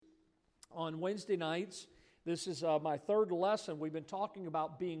on Wednesday nights. This is my third lesson. We've been talking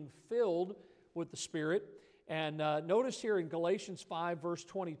about being filled with the Spirit. And notice here in Galatians 5, verse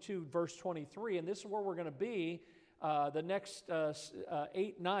 22, verse 23, and this is where we're going to be the next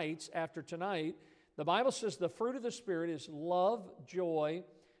 8 nights after tonight. The Bible says the fruit of the Spirit is love, joy,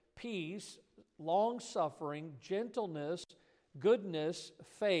 peace, long-suffering, gentleness, goodness,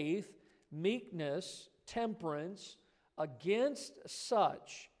 faith, meekness, temperance. Against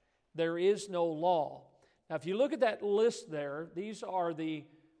such there is no law. Now, if you look at that list there, these are the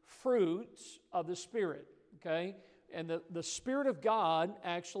fruits of the Spirit, okay? And the Spirit of God,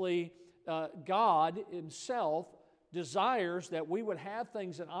 actually, God Himself desires that we would have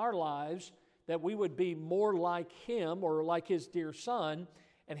things in our lives that we would be more like Him or like His dear Son.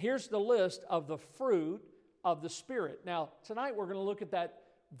 And here's the list of the fruit of the Spirit. Now, tonight we're going to look at that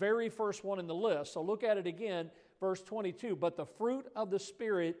very first one in the list. So look at it again, verse 22. But the fruit of the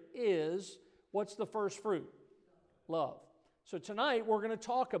Spirit is, what's the first fruit? Love. So tonight we're going to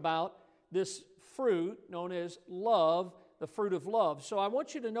talk about this fruit known as love, the fruit of love. So I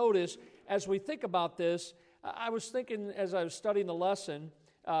want you to notice as we think about this, I was thinking as I was studying the lesson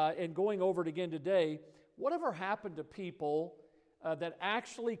and going over it again today, whatever happened to people that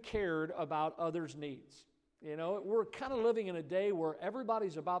actually cared about others' needs? You know, we're kind of living in a day where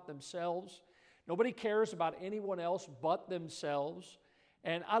everybody's about themselves. Nobody cares about anyone else but themselves.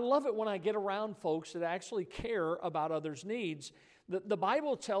 And I love it when I get around folks that actually care about others' needs. The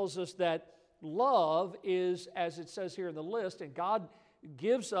Bible tells us that love is, as it says here in the list, and God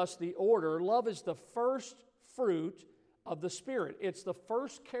gives us the order, love is the first fruit of the Spirit. It's the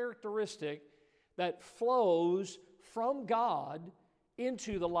first characteristic that flows from God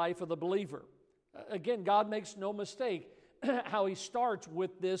into the life of the believer. Again, God makes no mistake how He starts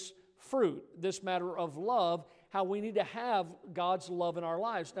with this fruit, this matter of love, how we need to have God's love in our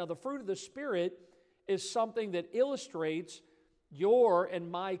lives. Now, the fruit of the Spirit is something that illustrates your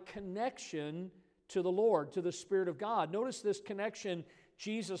and my connection to the Lord, to the Spirit of God. Notice this connection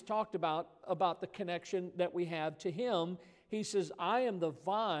Jesus talked about the connection that we have to Him. He says, I am the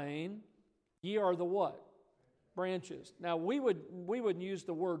vine, ye are the what? Branches. Now, we wouldn't use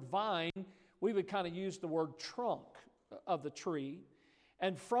the word vine. We would kind of use the word trunk of the tree.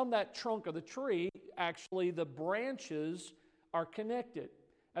 And from that trunk of the tree, actually, the branches are connected.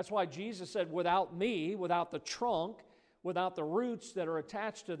 That's why Jesus said, without me, without the trunk, without the roots that are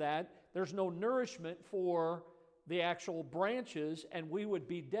attached to that, there's no nourishment for the actual branches, and we would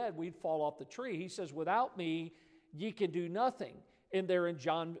be dead. We'd fall off the tree. He says, without me, ye can do nothing. In there in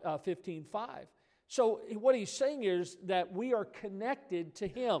John 15:5. So what He's saying is that we are connected to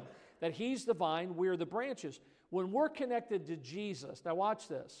Him, that He's the vine, we're the branches. When we're connected to Jesus, now watch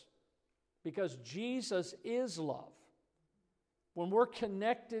this, because Jesus is love. When we're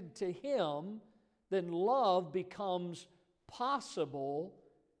connected to Him, then love becomes possible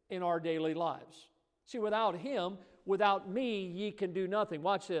in our daily lives. See, without Him, without me, ye can do nothing.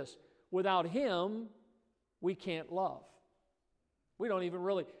 Watch this. Without Him, we can't love. We don't even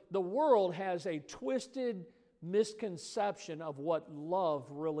really. The world has a twisted misconception of what love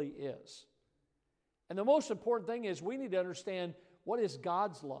really is. And the most important thing is we need to understand what is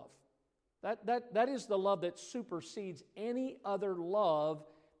God's love. That is the love that supersedes any other love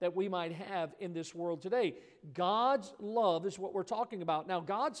that we might have in this world today. God's love is what we're talking about. Now,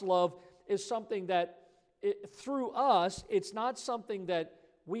 God's love is something that through us, it's not something that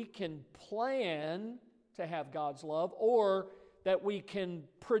we can plan to have God's love or that we can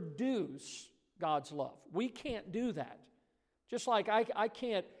produce God's love. We can't do that. Just like I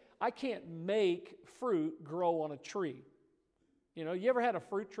can't make fruit grow on a tree. You know, you ever had a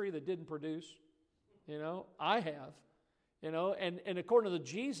fruit tree that didn't produce? You know, I have. You know, and according to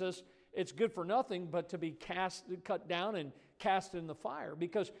Jesus, it's good for nothing but to be cut down and cast in the fire.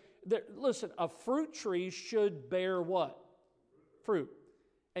 Because, listen, a fruit tree should bear what? Fruit.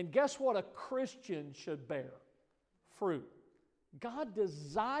 And guess what a Christian should bear? Fruit. God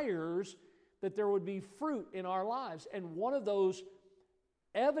desires that there would be fruit in our lives. And one of those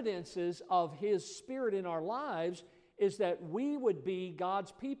evidences of His Spirit in our lives is that we would be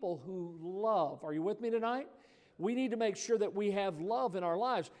God's people who love. Are you with me tonight? We need to make sure that we have love in our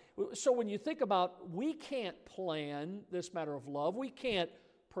lives. So when you think about, we can't plan this matter of love. We can't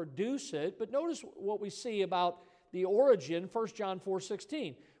produce it. But notice what we see about the origin, 1 John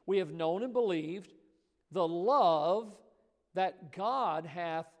 4:16. We have known and believed the love that God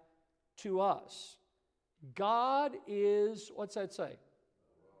hath to us. God is, what's that say?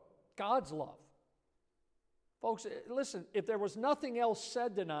 God's love. Folks, listen, if there was nothing else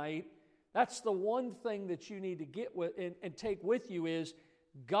said tonight, that's the one thing that you need to get with and take with you is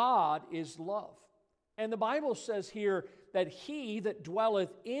God is love. And the Bible says here that he that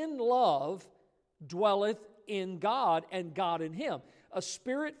dwelleth in love dwelleth in God, and God in him. A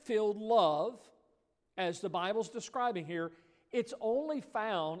spirit-filled love, as the Bible's describing here, it's only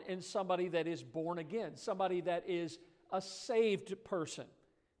found in somebody that is born again, somebody that is a saved person.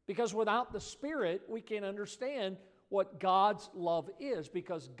 Because without the Spirit, we can't understand what God's love is,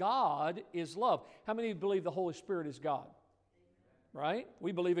 because God is love. How many of you believe the Holy Spirit is God? Right?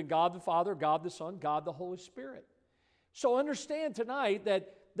 We believe in God the Father, God the Son, God the Holy Spirit. So understand tonight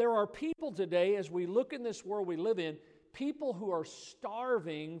that there are people today, as we look in this world we live in, people who are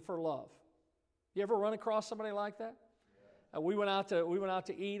starving for love. You ever run across somebody like that? We went out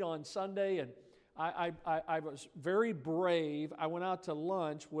to eat on Sunday, and I was very brave. I went out to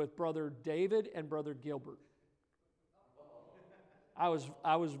lunch with Brother David and Brother Gilbert. I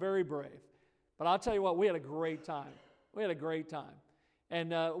was very brave. But I'll tell you what, we had a great time. We had a great time.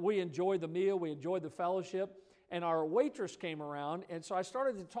 And we enjoyed the meal. We enjoyed the fellowship. And our waitress came around, and so I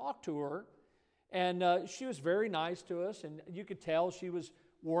started to talk to her. And she was very nice to us, and you could tell she was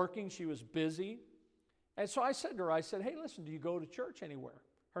working. She was busy. And so I said to her, hey, listen, do you go to church anywhere?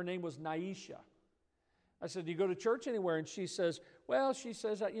 Her name was Naisha. I said, do you go to church anywhere? And she says,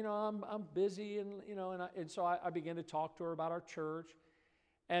 I'm busy, and so I began to talk to her about our church.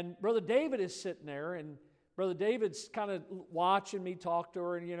 And Brother David is sitting there, and Brother David's kind of watching me talk to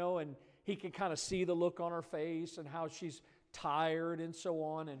her, and he can kind of see the look on her face and how she's tired and so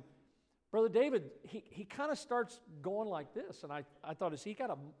on. And Brother David, he kind of starts going like this, and I thought, has he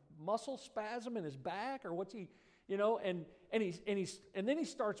got a muscle spasm in his back, or what's he, and then he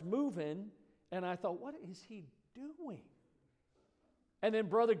starts moving, and I thought, what is he doing? And then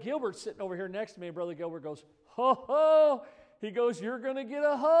Brother Gilbert's sitting over here next to me, and Brother Gilbert goes, ho, ho. He goes, you're going to get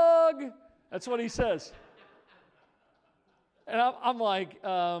a hug. That's what he says. And I'm like,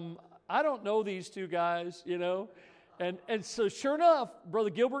 I don't know these two guys, And so sure enough, Brother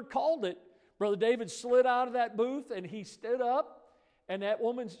Gilbert called it. Brother David slid out of that booth, and he stood up. And that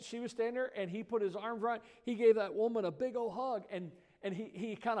woman, she was standing there, and he put his arms around. He gave that woman a big old hug, and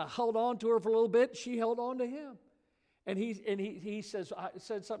he kind of held on to her for a little bit. She held on to him. And he says, I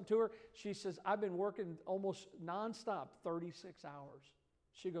said something to her. She says, I've been working almost nonstop, 36 hours.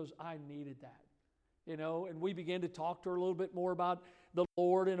 She goes, I needed that. And we began to talk to her a little bit more about the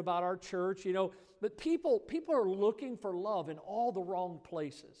Lord and about our church, But people are looking for love in all the wrong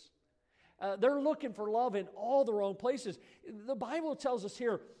places. They're looking for love in all the wrong places. The Bible tells us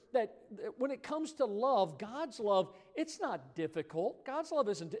here that when it comes to love, God's love, it's not difficult. God's love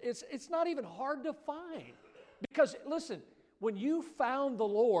it's not even hard to find. Because, listen, when you found the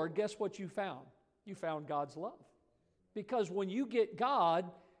Lord, guess what you found? You found God's love. Because when you get God,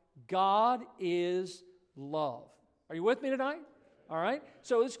 God is love. Are you with me tonight? All right?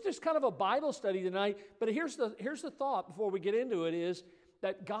 So it's just kind of a Bible study tonight. But here's the thought before we get into it is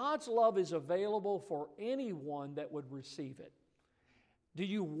that God's love is available for anyone that would receive it. Do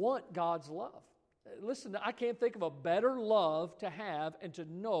you want God's love? Listen, I can't think of a better love to have and to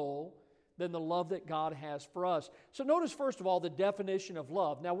know than the love that God has for us. So notice, first of all, the definition of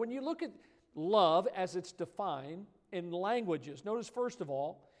love. Now, when you look at love as it's defined in languages, notice, first of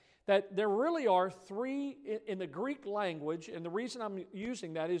all, that there really are three in the Greek language, and the reason I'm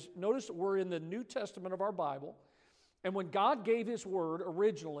using that is, notice that we're in the New Testament of our Bible, and when God gave His Word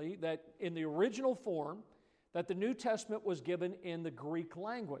originally, that in the original form, that the New Testament was given in the Greek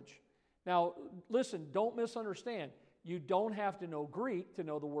language. Now, listen, don't misunderstand. You don't have to know Greek to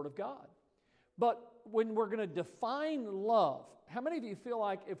know the Word of God. But when we're going to define love, how many of you feel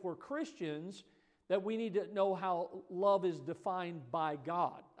like if we're Christians that we need to know how love is defined by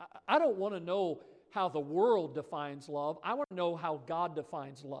God? I don't want to know how the world defines love. I want to know how God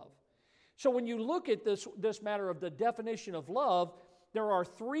defines love. So when you look at this matter of the definition of love, there are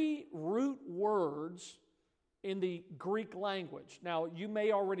three root words in the Greek language. Now, you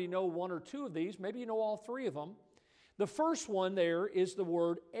may already know one or two of these. Maybe you know all three of them. The first one there is the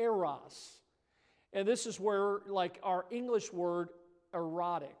word eros. And this is where, like, our English word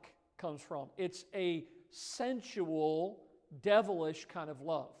erotic comes from. It's a sensual, devilish kind of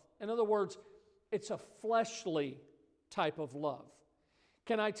love. In other words, it's a fleshly type of love.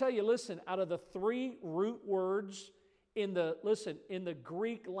 Can I tell you, listen, out of the three root words in the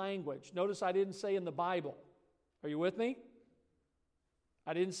Greek language, notice I didn't say in the Bible. Are you with me?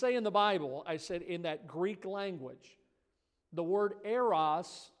 I didn't say in the Bible, I said in that Greek language. The word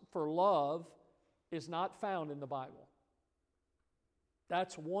eros for love is not found in the Bible.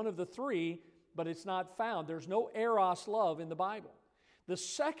 That's one of the three, but it's not found. There's no eros love in the Bible. The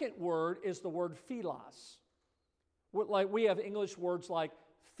second word is the word philos. Like we have English words like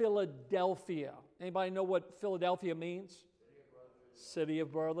Philadelphia. Anybody know what Philadelphia means? City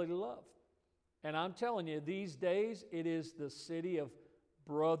of brotherly love. And I'm telling you, these days, it is the city of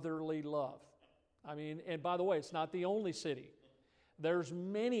brotherly love. I mean, and by the way, it's not the only city. There's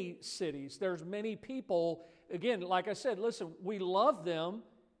many cities. There's many people. Again, like I said, listen, we love them,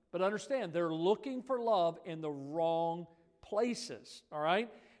 but understand, they're looking for love in the wrong places, all right?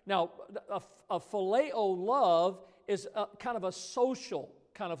 Now, a phileo love is kind of a social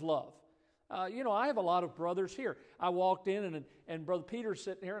kind of love. I have a lot of brothers here. I walked in, and Brother Peter's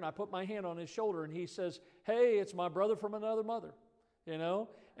sitting here, and I put my hand on his shoulder, and he says, "Hey, it's my brother from another mother,"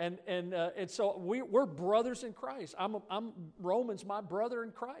 And so we're brothers in Christ. I'm Roman's my brother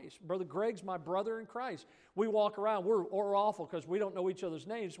in Christ. Brother Greg's my brother in Christ. We walk around. We're awful because we don't know each other's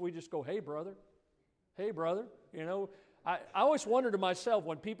names. We just go, "Hey, brother. Hey, brother." I always wonder to myself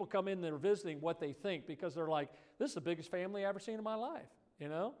when people come in and they're visiting what they think, because they're like, "This is the biggest family I've ever seen in my life,"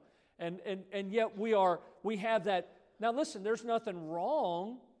 And yet we have that. Now listen, there's nothing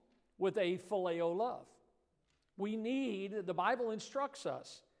wrong with a phileo love. The Bible instructs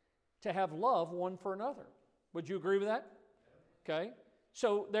us to have love one for another. Would you agree with that? Okay.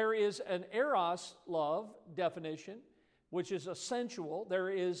 So there is an eros love definition, which is a sensual. There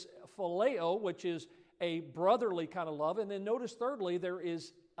is phileo, which is a brotherly kind of love. And then notice thirdly, there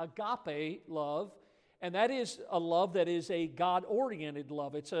is agape love. And that is a love that is a God-oriented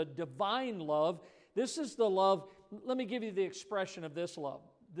love. It's a divine love. This is the love. Let me give you the expression of this love.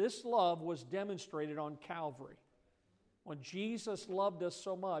 This love was demonstrated on Calvary, when Jesus loved us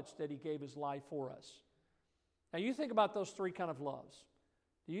so much that He gave His life for us. Now you think about those three kind of loves.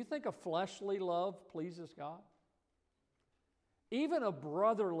 Do you think a fleshly love pleases God? Even a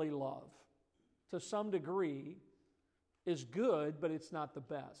brotherly love, to some degree, is good, but it's not the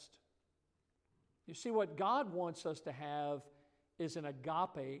best. You see, what God wants us to have is an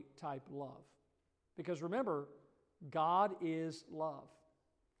agape type love. Because remember, God is love.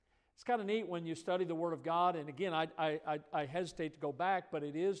 It's kind of neat when you study the Word of God, and again, I hesitate to go back, but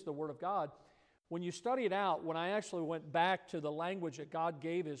it is the Word of God. When you study it out, when I actually went back to the language that God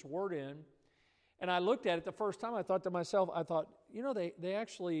gave His Word in, and I looked at it the first time, I thought to myself, they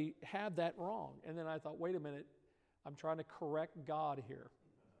actually have that wrong. And then I thought, wait a minute, I'm trying to correct God here.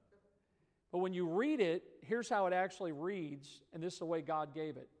 But when you read it, here's how it actually reads, and this is the way God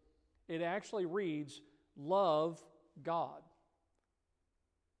gave it. It actually reads, love God.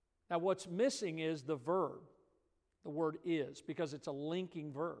 Now what's missing is the verb. The word is, because it's a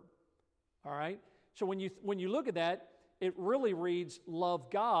linking verb. All right? So when you look at that, it really reads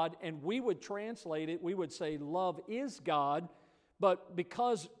love God, and we would translate it, we would say love is God, but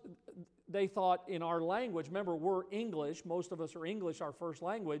because they thought in our language, remember we're English, most of us are English, our first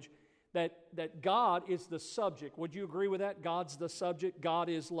language, that God is the subject. Would you agree with that? God's the subject. God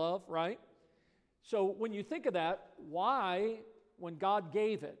is love, right? So when you think of that, why, when God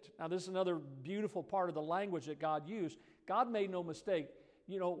gave it, now this is another beautiful part of the language that God used, God made no mistake.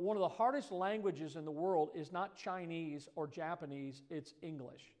 One of the hardest languages in the world is not Chinese or Japanese, it's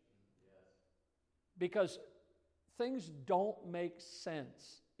English. Yes. Because things don't make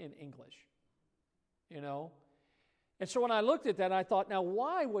sense in English, And so when I looked at that, I thought, now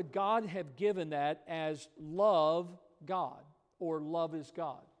why would God have given that as love God or love is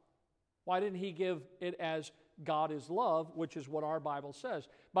God? Why didn't He give it as God is love, which is what our Bible says?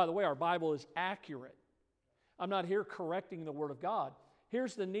 By the way, our Bible is accurate. I'm not here correcting the Word of God.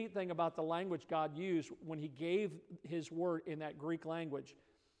 Here's the neat thing about the language God used when He gave His Word in that Greek language,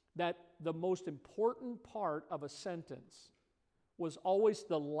 that the most important part of a sentence was always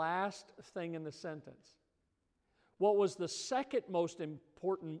the last thing in the sentence. What was the second most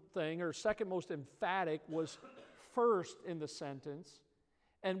important thing, or second most emphatic, was first in the sentence.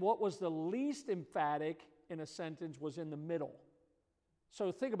 And what was the least emphatic in a sentence was in the middle.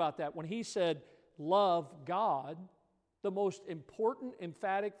 So think about that. When He said, love God, the most important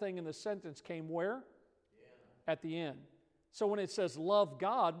emphatic thing in the sentence came where? Yeah. At the end. So when it says love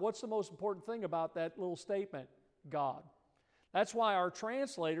God, what's the most important thing about that little statement? God. That's why our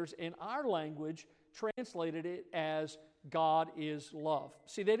translators in our language translated it as God is love.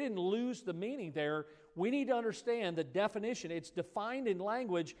 See, they didn't lose the meaning there. We need to understand the definition. It's defined in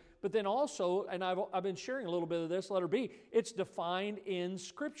language, but then also, and I've been sharing a little bit of this, letter B, it's defined in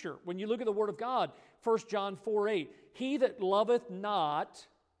Scripture. When you look at the Word of God, 1 John 4:8, he that loveth not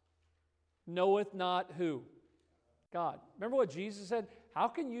knoweth not who? God. Remember what Jesus said? How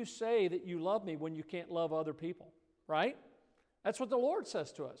can you say that you love me when you can't love other people? Right? That's what the Lord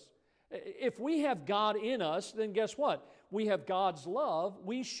says to us. If we have God in us, then guess what? We have God's love.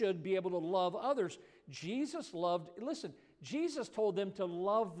 We should be able to love others. Jesus loved, listen, Jesus told them to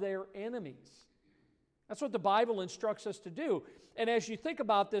love their enemies. That's what the Bible instructs us to do. And as you think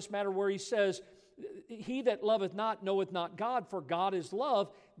about this matter where he says, he that loveth not knoweth not God, for God is love.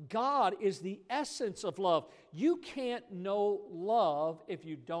 God is the essence of love. You can't know love if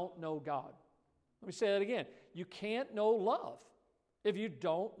you don't know God. Let me say that again. You can't know love if you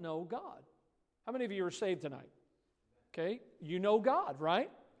don't know God. How many of you are saved tonight? Okay, you know God,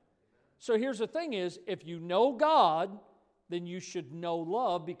 right? So here's the thing is, if you know God, then you should know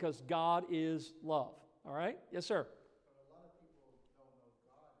love because God is love. All right? Yes, sir. But a lot of people don't know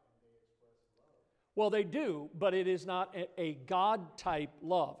God and they express love. Well, they do, but it is not a God-type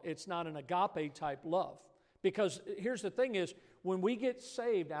love. It's not an agape-type love. Because here's the thing is, when we get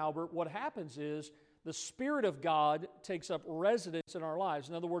saved, Albert, what happens is the Spirit of God takes up residence in our lives.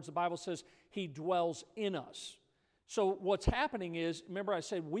 In other words, the Bible says He dwells in us. So what's happening is, remember I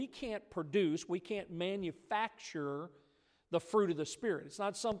said we can't produce, we can't manufacture the fruit of the Spirit. It's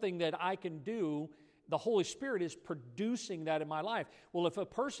not something that I can do. The Holy Spirit is producing that in my life. Well, if a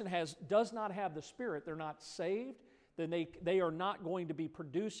person does not have the Spirit, they're not saved, then they are not going to be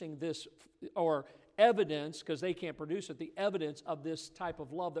producing this or evidence, because they can't produce it, the evidence of this type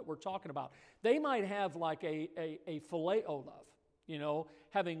of love that we're talking about. They might have like a phileo love,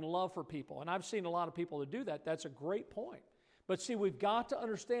 having love for people. And I've seen a lot of people that do that. That's a great point. But see, we've got to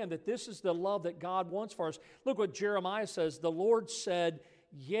understand that this is the love that God wants for us. Look what Jeremiah says. The Lord said,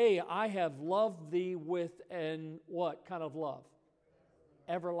 yea, I have loved thee with an what kind of love?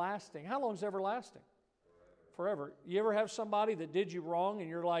 Everlasting. How long is everlasting? Forever. You ever have somebody that did you wrong and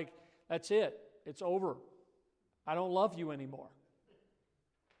you're like, that's it. It's over. I don't love you anymore.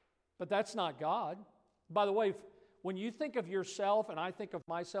 But that's not God. By the way, when you think of yourself and I think of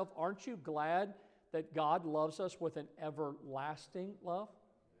myself, aren't you glad that God loves us with an everlasting love?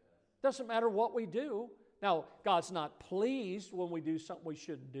 Doesn't matter what we do. Now, God's not pleased when we do something we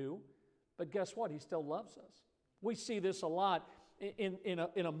shouldn't do, but guess what? He still loves us. We see this a lot in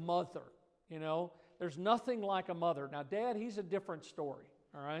a mother, There's nothing like a mother. Now, Dad, he's a different story,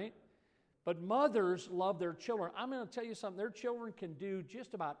 all right? But mothers love their children. I'm going to tell you something. Their children can do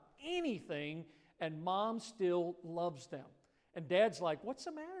just about anything, and Mom still loves them. And Dad's like, what's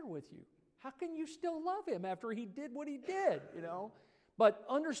the matter with you? How can you still love him after he did what he did, But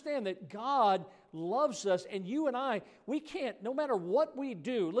understand that God loves us, and you and I, we can't, no matter what we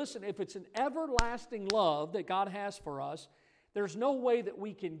do, listen, if it's an everlasting love that God has for us, there's no way that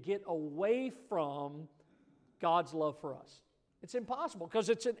we can get away from God's love for us. It's impossible because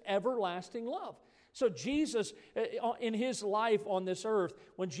it's an everlasting love. So Jesus, in His life on this earth,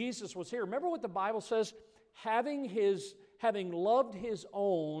 when Jesus was here, remember what the Bible says? Having loved His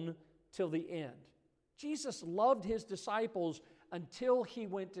own till the end. Jesus loved His disciples until He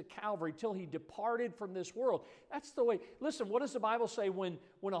went to Calvary, till He departed from this world. That's the way. Listen, what does the Bible say when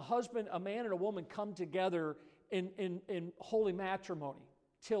a man and a woman come together in holy matrimony?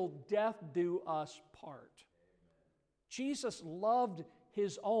 Till death do us part. Jesus loved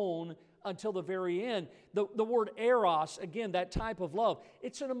His own until the very end. The word eros, again, that type of love,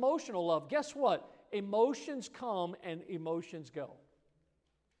 it's an emotional love. Guess what? Emotions come and emotions go.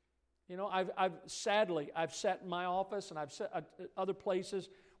 I've sat in my office and I've sat at other places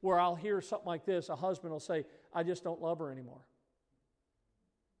where I'll hear something like this. A husband will say, I just don't love her anymore.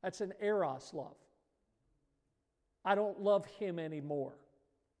 That's an eros love. I don't love him anymore.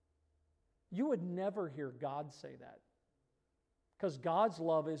 You would never hear God say that, because God's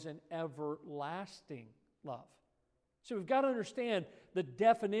love is an everlasting love. So we've got to understand the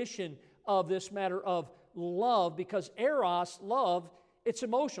definition of this matter of love, because eros, love, it's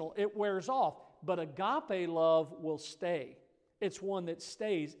emotional. It wears off. But agape love will stay. It's one that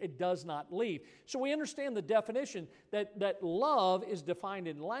stays. It does not leave. So we understand the definition that love is defined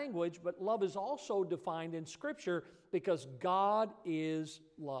in language, but love is also defined in Scripture because God is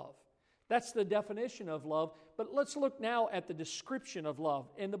love. That's the definition of love. But let's look now at the description of love.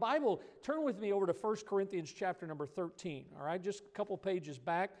 In the Bible, turn with me over to 1 Corinthians chapter number 13. All right, just a couple pages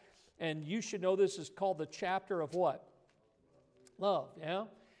back. And you should know this is called the chapter of what? Love, yeah?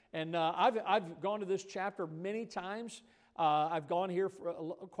 And I've gone to this chapter many times. I've gone here for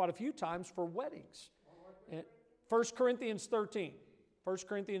quite a few times for weddings. 1 Corinthians 13. 1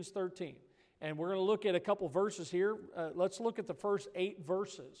 Corinthians 13. And we're going to look at a couple verses here. Let's look at the first 8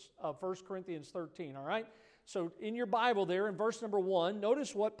 verses of 1 Corinthians 13, all right? So in your Bible there, in verse number 1,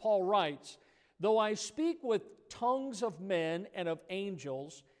 notice what Paul writes. Though I speak with tongues of men and of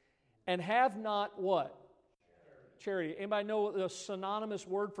angels, and have not what? Charity. Anybody know the synonymous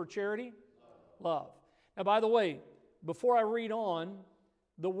word for charity? Love. Now, by the way, before I read on,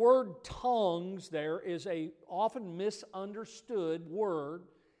 The word tongues there is a often misunderstood word,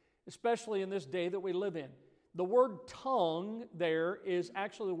 especially in this day that we live in. The word tongue there is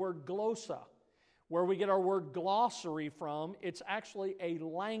actually the word glossa, where we get our word glossary from. It's actually a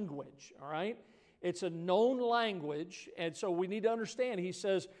language, all right? It's a known language, and so we need to understand. He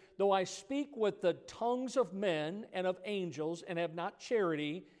says, though I speak with the tongues of men and of angels and have not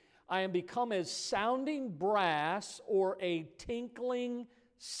charity, I am become as sounding brass or a tinkling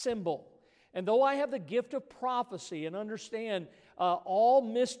cymbal. And though I have the gift of prophecy and understand all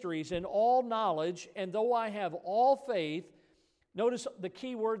mysteries and all knowledge, and though I have all faith, notice the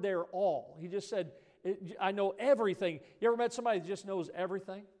key word there, all. He just said, I know everything. You ever met somebody that just knows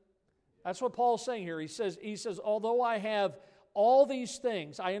everything? That's what Paul's saying here. He says, although I have all these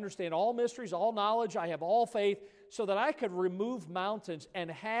things, I understand all mysteries, all knowledge, I have all faith, so that I could remove mountains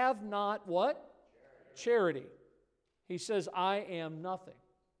and have not what? Charity. He says, I am nothing.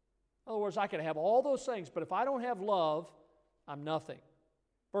 In other words, I can have all those things, but if I don't have love, I'm nothing.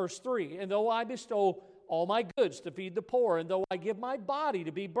 Verse 3, and though I bestow all my goods to feed the poor, and though I give my body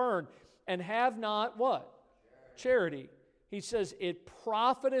to be burned, and have not what? Charity. He says, it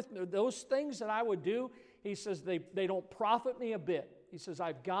profiteth, those things that I would do, he says, they don't profit me a bit. He says,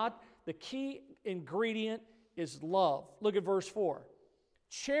 I've got, the key ingredient is love. Look at verse 4.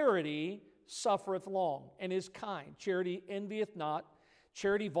 Charity suffereth long, and is kind. Charity envieth not.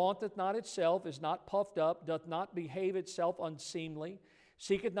 Charity vaunteth not itself, is not puffed up, doth not behave itself unseemly,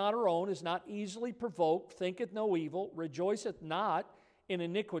 seeketh not her own, is not easily provoked, thinketh no evil, rejoiceth not in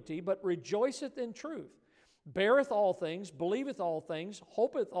iniquity, but rejoiceth in truth, beareth all things, believeth all things,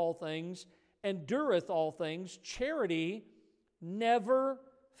 hopeth all things, endureth all things. Charity never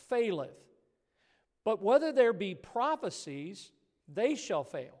faileth. But whether there be prophecies, they shall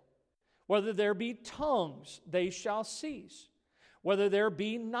fail. Whether there be tongues, they shall cease. Whether there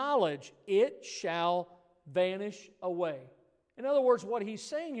be knowledge, it shall vanish away. In other words, what he's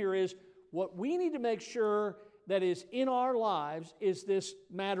saying here is what we need to make sure that is in our lives is this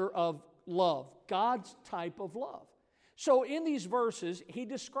matter of love, God's type of love. So in these verses, he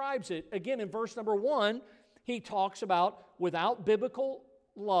describes it. Again, in verse number 1, he talks about without biblical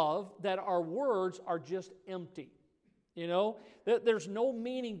love, that our words are just empty. You know, there's no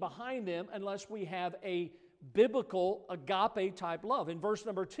meaning behind them unless we have a biblical agape type love. In verse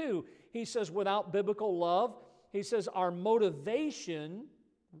number 2, he says without biblical love, he says our motivation,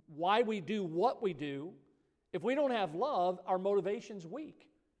 why we do what we do, if we don't have love, our motivation's weak.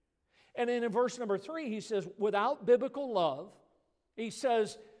 And then in verse number 3, he says without biblical love, he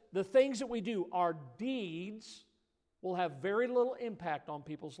says the things that we do, our deeds, will have very little impact on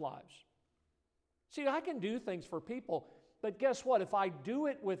people's lives. See, I can do things for people, but guess what? If I do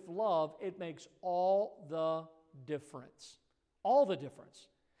it with love, it makes all the difference. All the difference.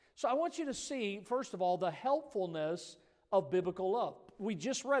 So I want you to see, first of all, the helpfulness of biblical love. We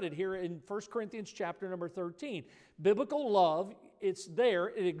just read it here in 1 Corinthians chapter number 13. Biblical love, it's there,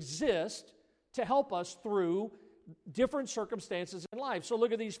 it exists to help us through different circumstances in life. So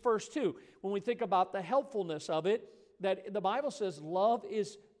look at these first two. When we think about the helpfulness of it, that the Bible says love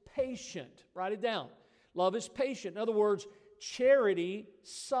is patient. Write it down. Love is patient. In other words, charity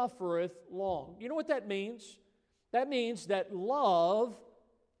suffereth long. You know what that means? That means that love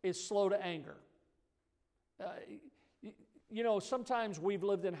is slow to anger. You know, sometimes we've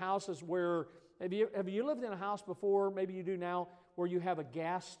lived in houses where, have you lived in a house before, maybe you do now, where you have a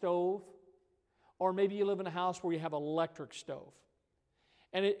gas stove? Or maybe you live in a house where you have an electric stove.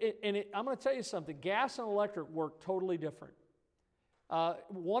 And I'm going to tell you something, gas and electric work totally different.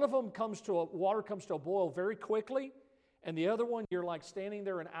 One of them water comes to a boil very quickly, and the other one, you're like standing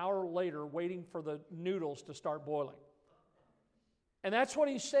there an hour later waiting for the noodles to start boiling. And that's what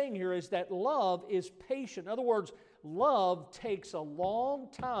he's saying here, is that love is patient. In other words, love takes a long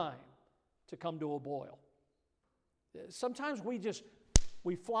time to come to a boil. Sometimes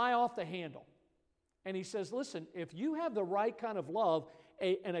we fly off the handle. And he says, listen, if you have the right kind of love,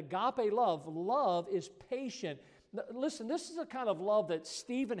 an agape love is patient. Listen, this is the kind of love that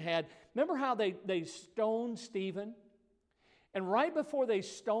Stephen had. Remember how they stoned Stephen? And right before they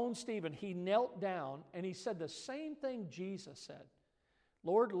stoned Stephen, he knelt down and he said the same thing Jesus said.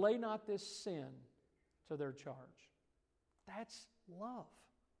 Lord, lay not this sin to their charge. That's love.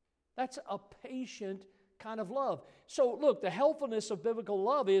 That's a patient kind of love. So look, the helpfulness of biblical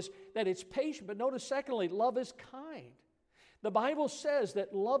love is that it's patient, but notice secondly, love is kind. The Bible says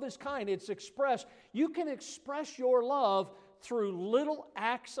that love is kind. It's expressed. You can express your love through little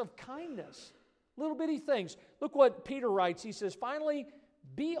acts of kindness, little bitty things. Look what Peter writes. He says, finally,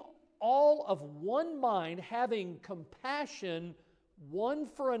 be all of one mind, having compassion one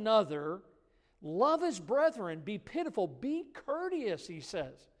for another, love as brethren, be pitiful, be courteous, he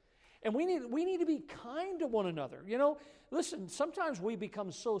says. And we need to be kind to one another. You know, listen, sometimes we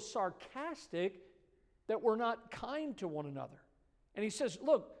become so sarcastic that we're not kind to one another. And he says,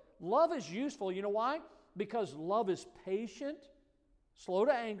 look, love is useful. You know why? Because love is patient, slow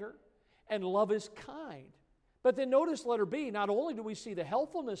to anger, and love is kind. But then notice letter B, not only do we see the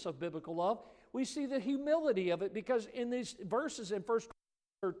helpfulness of biblical love, we see the humility of it, because in these verses in 1 Corinthians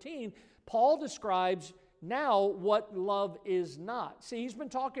 13, Paul describes now what love is not. See, he's been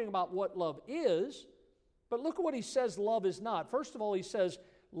talking about what love is, but look at what he says love is not. First of all, he says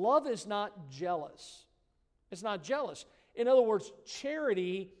love is not jealous. It's not jealous. In other words,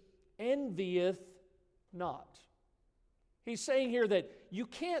 charity envieth not. He's saying here that you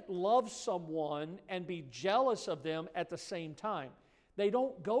can't love someone and be jealous of them at the same time. They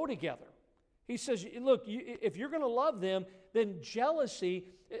don't go together. He says, look, if you're going to love them, then jealousy,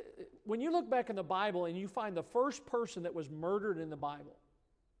 when you look back in the Bible and you find the first person that was murdered in the Bible,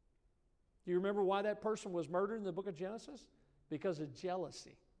 do you remember why that person was murdered in the book of Genesis? Because of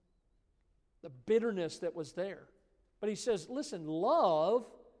jealousy, the bitterness that was there. But he says, listen, love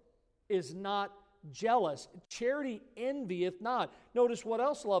is not jealous. Charity envieth not. Notice what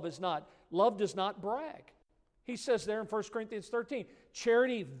else love is not. Love does not brag. He says there in 1 Corinthians 13,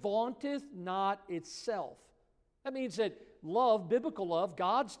 charity vaunteth not itself. That means that love, biblical love,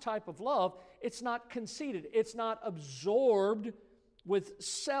 God's type of love, it's not conceited. It's not absorbed with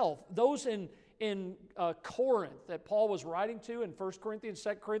self. Those in Corinth that Paul was writing to in 1 Corinthians,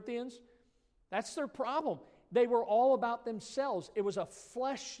 2 Corinthians, that's their problem. They were all about themselves. It was a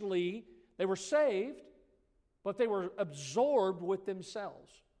fleshly, they were saved, but they were absorbed with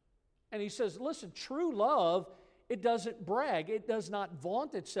themselves. And he says, listen, true love, it doesn't brag. It does not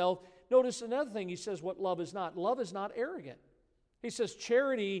vaunt itself. Notice another thing he says what love is not. Love is not arrogant. He says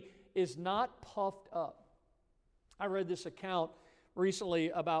charity is not puffed up. I read this account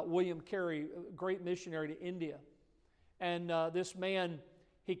recently about William Carey, a great missionary to India. And this man,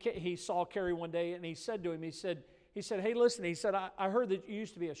 he saw Carey one day and he said to him, he said, hey, listen, he said, I heard that you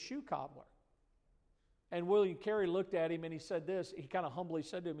used to be a shoe cobbler. And William Carey looked at him and he said this, he kind of humbly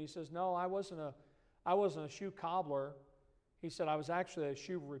said to him, he says, no, I wasn't a shoe cobbler. He said, I was actually a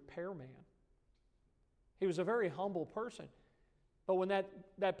shoe repairman. He was a very humble person. But when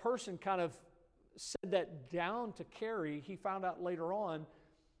that person kind of said that down to Carey, he found out later on,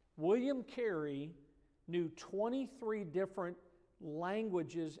 William Carey knew 23 different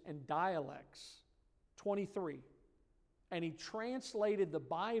languages and dialects. 23. And he translated the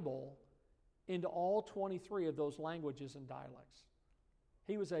Bible into all 23 of those languages and dialects.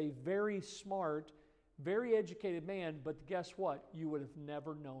 He was a very smart, very educated man, but guess what? You would have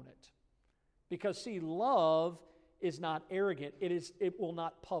never known it. Because, see, love is not arrogant. It will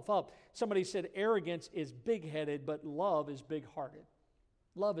not puff up. Somebody said arrogance is big-headed, but love is big-hearted.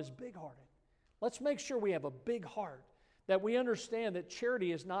 Love is big-hearted. Let's make sure we have a big heart, that we understand that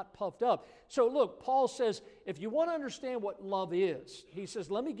charity is not puffed up. So look, Paul says, if you want to understand what love is, he says,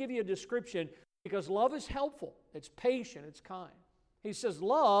 let me give you a description, because love is helpful. It's patient. It's kind. He says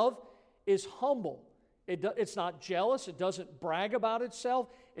love is humble. It's not jealous. It doesn't brag about itself.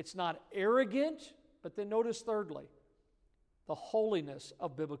 It's not arrogant. But then notice thirdly, the holiness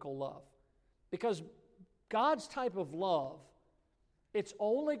of biblical love. Because God's type of love, it's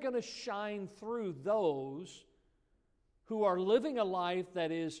only going to shine through those who are living a life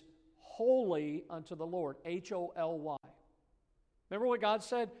that is holy unto the Lord. Holy. Remember what God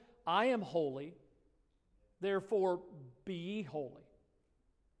said? I am holy, therefore be ye holy.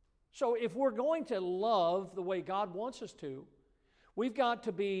 So if we're going to love the way God wants us to, we've got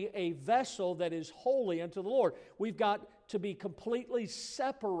to be a vessel that is holy unto the Lord. We've got to be completely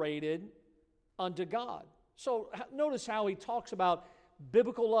separated unto God. So notice how he talks about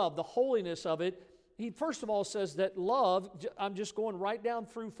biblical love, the holiness of it. He first of all says that love, I'm just going right down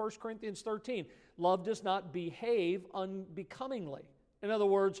through 1 Corinthians 13, love does not behave unbecomingly. In other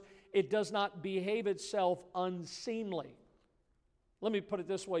words, it does not behave itself unseemly. Let me put it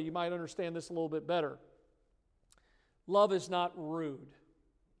this way, you might understand this a little bit better. Love is not rude.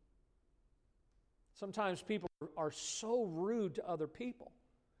 Sometimes people are so rude to other people.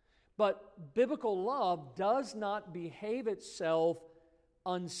 But biblical love does not behave itself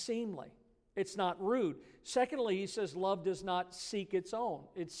unseemly. It's not rude. Secondly, he says love does not seek its own.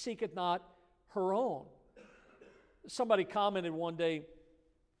 It seeketh not her own. Somebody commented one day,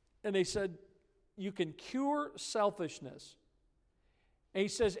 and they said, you can cure selfishness. And he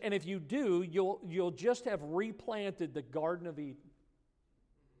says, and if you do, you'll just have replanted the Garden of Eden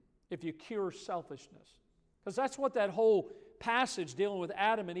if you cure selfishness. Because that's what that whole passage dealing with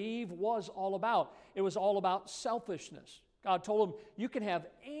Adam and Eve was all about. It was all about selfishness. God told them, you can have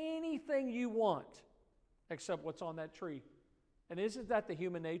anything you want except what's on that tree. And isn't that the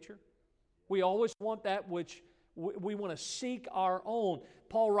human nature? We always want that which we want to seek our own.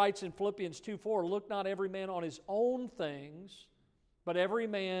 Paul writes in Philippians 2:4, look not every man on his own things, but every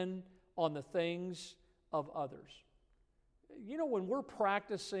man on the things of others. You know, when we're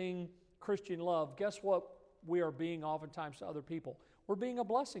practicing Christian love, guess what we are being oftentimes to other people? We're being a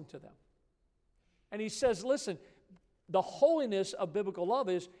blessing to them. And he says, listen, the holiness of biblical love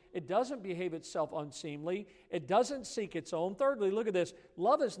is it doesn't behave itself unseemly. It doesn't seek its own. Thirdly, look at this.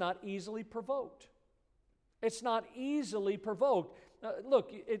 Love is not easily provoked. It's not easily provoked.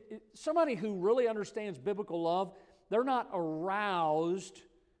 Look, somebody who really understands biblical love, they're not aroused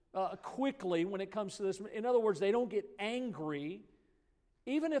quickly when it comes to this. In other words, they don't get angry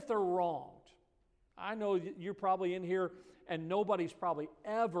even if they're wronged. I know you're probably in here and nobody's probably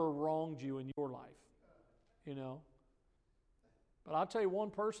ever wronged you in your life, you know. But I'll tell you one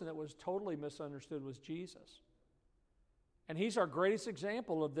person that was totally misunderstood was Jesus. And he's our greatest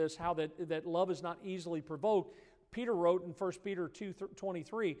example of this, how that love is not easily provoked. Peter wrote in 1 Peter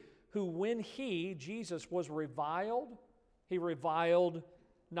 2:23, who when he, Jesus, was reviled, he reviled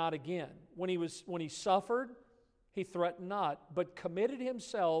not again. When he suffered, he threatened not, but committed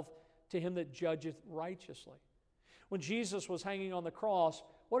himself to him that judgeth righteously. When Jesus was hanging on the cross,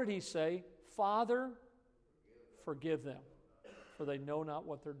 what did he say? Father, forgive them, for they know not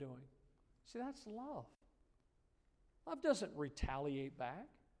what they're doing. See, that's love. Love doesn't retaliate back.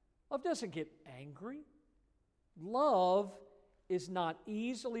 Love doesn't get angry. Love is not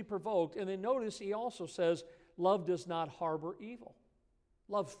easily provoked. And then notice he also says, love does not harbor evil.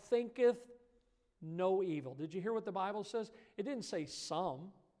 Love thinketh no evil. Did you hear what the Bible says? It didn't say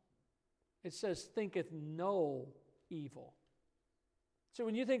some. It says thinketh no evil. So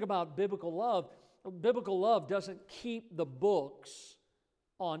when you think about biblical love doesn't keep the books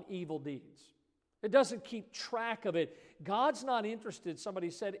on evil deeds. It doesn't keep track of it. God's not interested, somebody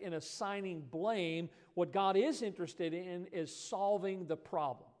said, in assigning blame. What God is interested in is solving the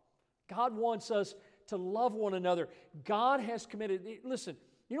problem. God wants us to love one another. God has committed, listen,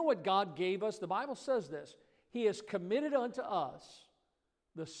 you know what God gave us? The Bible says this. He has committed unto us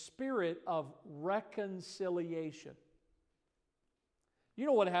the spirit of reconciliation. You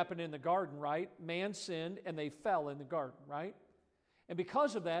know what happened in the garden, right? Man sinned and they fell in the garden, right? And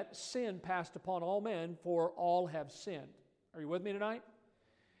because of that, sin passed upon all men, for all have sinned. Are you with me tonight?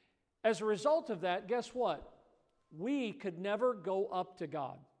 As a result of that, guess what? We could never go up to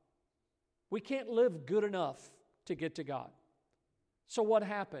God. We can't live good enough to get to God. So what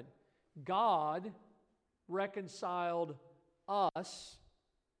happened? God reconciled us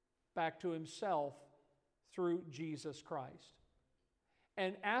back to himself through Jesus Christ.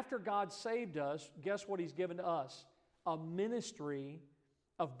 And after God saved us, guess what he's given to us? A ministry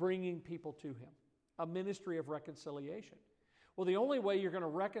of bringing people to him. A ministry of reconciliation. Well, the only way you're going to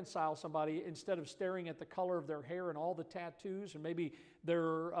reconcile somebody, instead of staring at the color of their hair and all the tattoos and maybe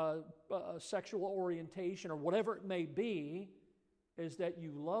their sexual orientation or whatever it may be, is that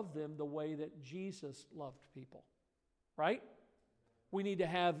you love them the way that Jesus loved people. Right? We need to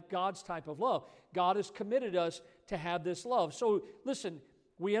have God's type of love. God has committed us to have this love. So listen,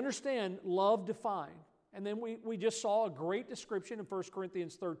 we understand love defined. And then we just saw a great description in 1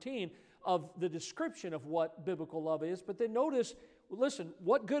 Corinthians 13 of the description of what biblical love is. But then notice, listen,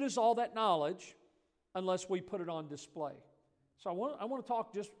 what good is all that knowledge unless we put it on display? So I want to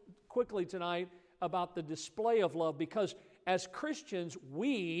talk just quickly tonight about the display of love, because as Christians,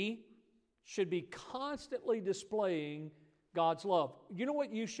 we should be constantly displaying God's love. You know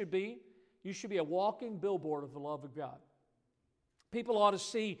what you should be? You should be a walking billboard of the love of God. People ought to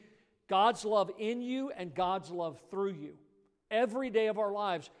see God's love in you and God's love through you. Every day of our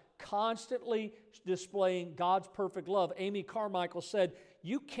lives, constantly displaying God's perfect love. Amy Carmichael said,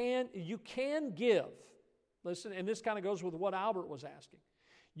 you can give. Listen, and this kind of goes with what Albert was asking.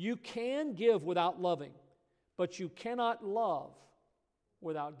 You can give without loving, but you cannot love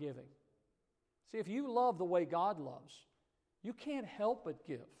without giving. See, if you love the way God loves, you can't help but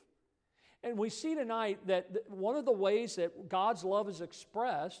give. And we see tonight that one of the ways that God's love is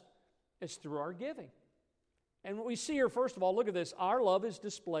expressed is through our giving. And what we see here, first of all, look at this. Our love is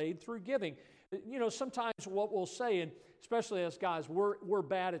displayed through giving. You know, sometimes what we'll say, and especially as guys, we're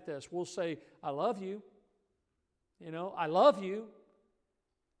bad at this. We'll say, I love you. You know, I love you.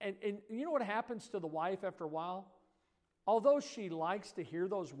 And you know what happens to the wife after a while? Although she likes to hear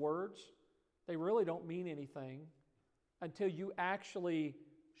those words, they really don't mean anything until you actually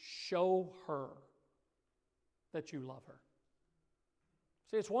show her that you love her.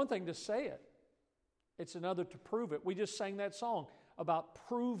 See, it's one thing to say it. It's another to prove it. We just sang that song about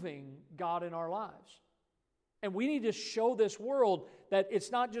proving God in our lives. And we need to show this world that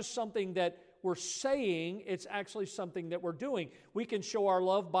it's not just something that we're saying, it's actually something that we're doing. We can show our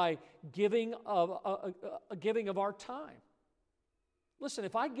love by giving of our time. Listen,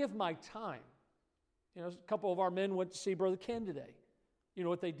 if I give my time, a couple of our men went to see Brother Ken today. You know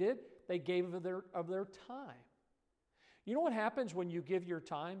what they did? They gave of their time. You know what happens when you give your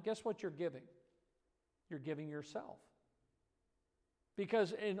time? Guess what you're giving? You're giving yourself.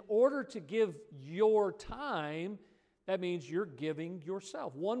 Because in order to give your time, that means you're giving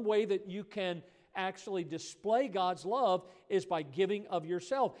yourself. One way that you can actually display God's love is by giving of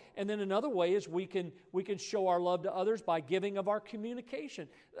yourself. And then another way is we can show our love to others by giving of our communication.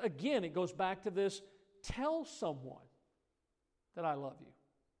 Again, it goes back to this, tell someone that I love you.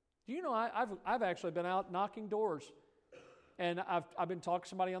 Do you know, I've actually been out knocking doors, and I've been talking to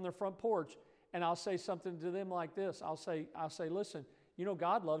somebody on their front porch, and I'll say something to them like this. I'll say, listen, you know,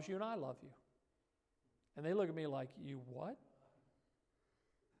 God loves you and I love you. And they look at me like, you what?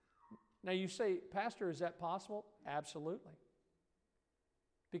 Now you say, Pastor, is that possible? Absolutely.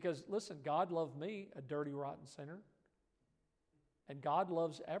 Because listen, God loved me, a dirty, rotten sinner. And God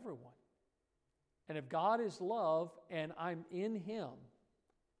loves everyone. And if God is love and I'm in Him,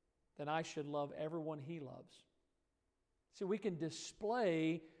 then I should love everyone He loves. See, we can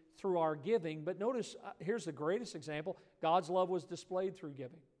display through our giving, but notice, here's the greatest example. God's love was displayed through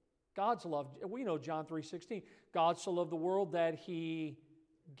giving. God's love, we know John 3:16, God so loved the world that He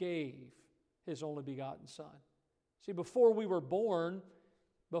gave His only begotten Son. See, before we were born,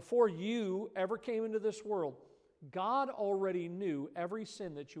 before you ever came into this world, God already knew every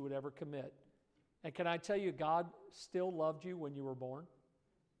sin that you would ever commit. And can I tell you, God still loved you when you were born?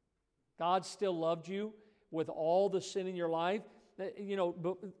 God still loved you with all the sin in your life. You know,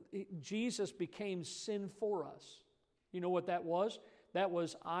 but Jesus became sin for us. You know what that was? That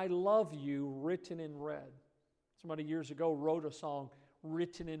was, I love you, written in red. Somebody years ago wrote a song,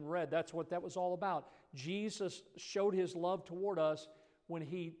 Written in Red. That's what that was all about. Jesus showed His love toward us when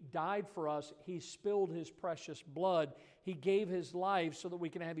He died for us. He spilled His precious blood. He gave His life so that we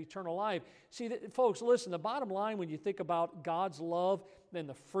can have eternal life. See, folks, listen, the bottom line when you think about God's love and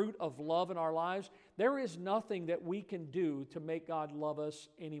the fruit of love in our lives, there is nothing that we can do to make God love us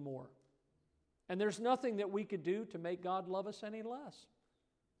anymore. And there's nothing that we could do to make God love us any less.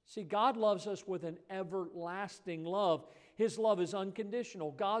 See, God loves us with an everlasting love. His love is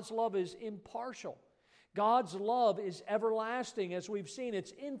unconditional. God's love is impartial. God's love is everlasting. As we've seen,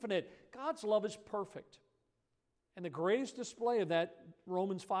 it's infinite. God's love is perfect. And the greatest display of that,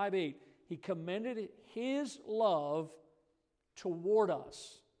 Romans 5:8, He commended His love toward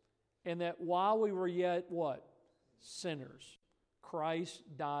us, and that while we were yet what? Sinners, Christ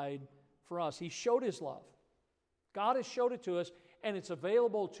died for us. He showed His love. God has showed it to us, and it's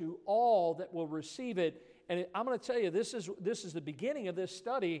available to all that will receive it. And I'm going to tell you, this is the beginning of this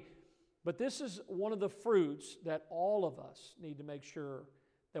study, but this is one of the fruits that all of us need to make sure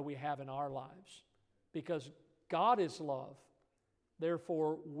that we have in our lives. Because God is love.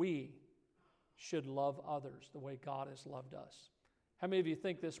 Therefore, we should love others the way God has loved us. How many of you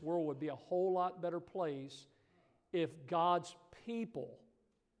think this world would be a whole lot better place if God's people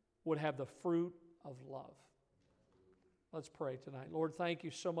would have the fruit of love? Let's pray tonight. Lord, thank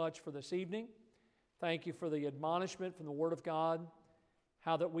you so much for this evening. Thank you for the admonishment from the Word of God,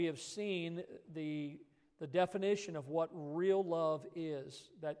 how that we have seen the definition of what real love is,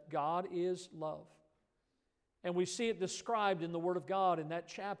 that God is love. And we see it described in the Word of God in that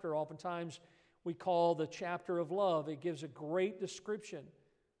chapter. Oftentimes we call the chapter of love. It gives a great description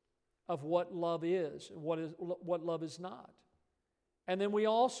of what love is and what love is not. And then we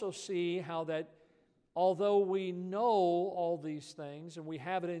also see how that although we know all these things and we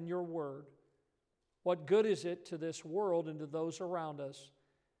have it in your word, what good is it to this world and to those around us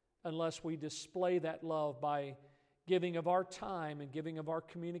unless we display that love by giving of our time and giving of our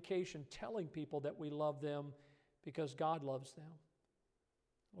communication, telling people that we love them because God loves them.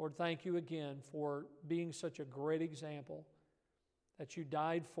 Lord, thank you again for being such a great example that you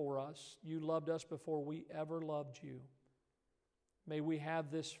died for us. You loved us before we ever loved you. May we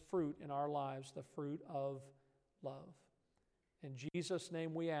have this fruit in our lives, the fruit of love. In Jesus'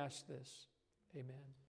 name we ask this. Amen.